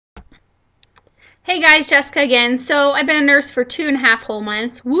Hey guys, Jessica again. So I've been a nurse for 2.5 whole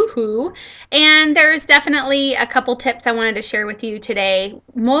months, woohoo! And there's definitely a couple tips I wanted to share with you today,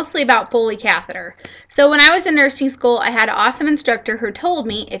 mostly about Foley catheter. So when I was in nursing school, I had an awesome instructor who told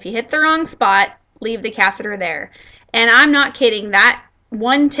me if you hit the wrong spot, leave the catheter there. And I'm not kidding, that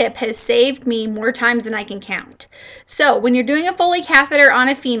one tip has saved me more times than I can count. So when you're doing a Foley catheter on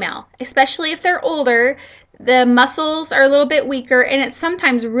a female, especially if they're older, the muscles are a little bit weaker and it's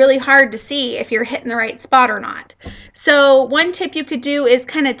sometimes really hard to see if you're hitting the right spot or not. So one tip you could do is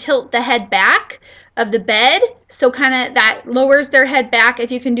kind of tilt the head back of the bed, so kind of that lowers their head back.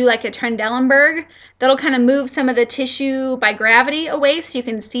 If you can do like a Trendelenburg, that'll kind of move some of the tissue by gravity away so you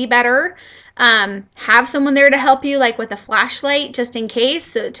can see better. Have someone there to help you, like with a flashlight, just in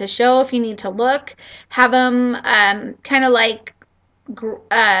case, so to show if you need to look. Have them kind of like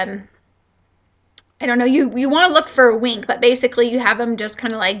I don't know, you want to look for a wink, but basically you have them just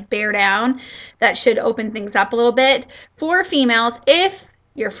kind of like bear down. That should open things up a little bit. For females, if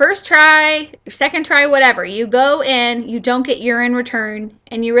your first try, your second try, whatever, you go in, you don't get urine return,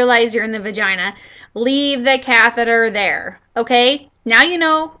 and you realize you're in the vagina, leave the catheter there, okay? Now you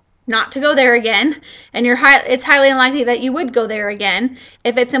know not to go there again, and it's highly unlikely that you would go there again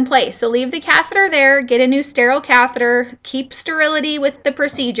if it's in place. So leave the catheter there, get a new sterile catheter, keep sterility with the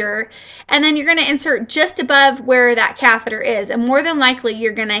procedure, and then you're going to insert just above where that catheter is, and more than likely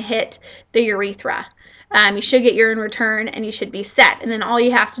you're going to hit the urethra. You should get urine return and you should be set, and then all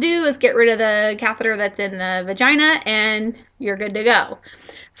you have to do is get rid of the catheter that's in the vagina and you're good to go.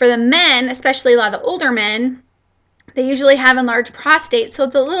 For the men, especially a lot of the older men, they usually have enlarged prostate, so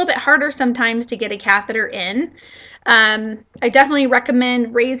it's a little bit harder sometimes to get a catheter in. I definitely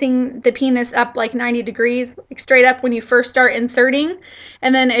recommend raising the penis up like 90 degrees, like straight up when you first start inserting.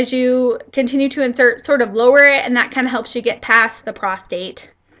 And then as you continue to insert, sort of lower it, and that kind of helps you get past the prostate.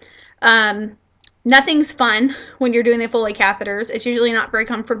 Nothing's fun when you're doing the Foley catheters. It's usually not very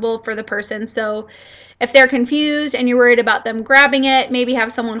comfortable for the person. So if they're confused and you're worried about them grabbing it, maybe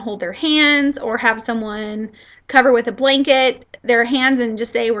have someone hold their hands or have someone cover with a blanket their hands and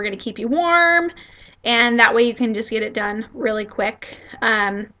just say, we're going to keep you warm. And that way you can just get it done really quick.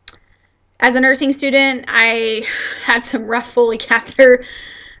 As a nursing student, I had some rough Foley catheter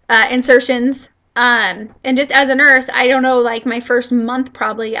insertions. And just as a nurse, I don't know, like my first month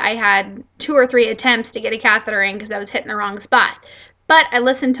probably, I had 2 or 3 attempts to get a catheter in because I was hitting the wrong spot. But I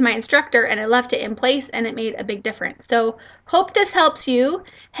listened to my instructor and I left it in place and it made a big difference. So hope this helps you.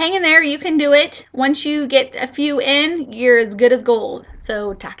 Hang in there, you can do it. Once you get a few in, you're as good as gold.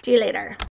 So talk to you later.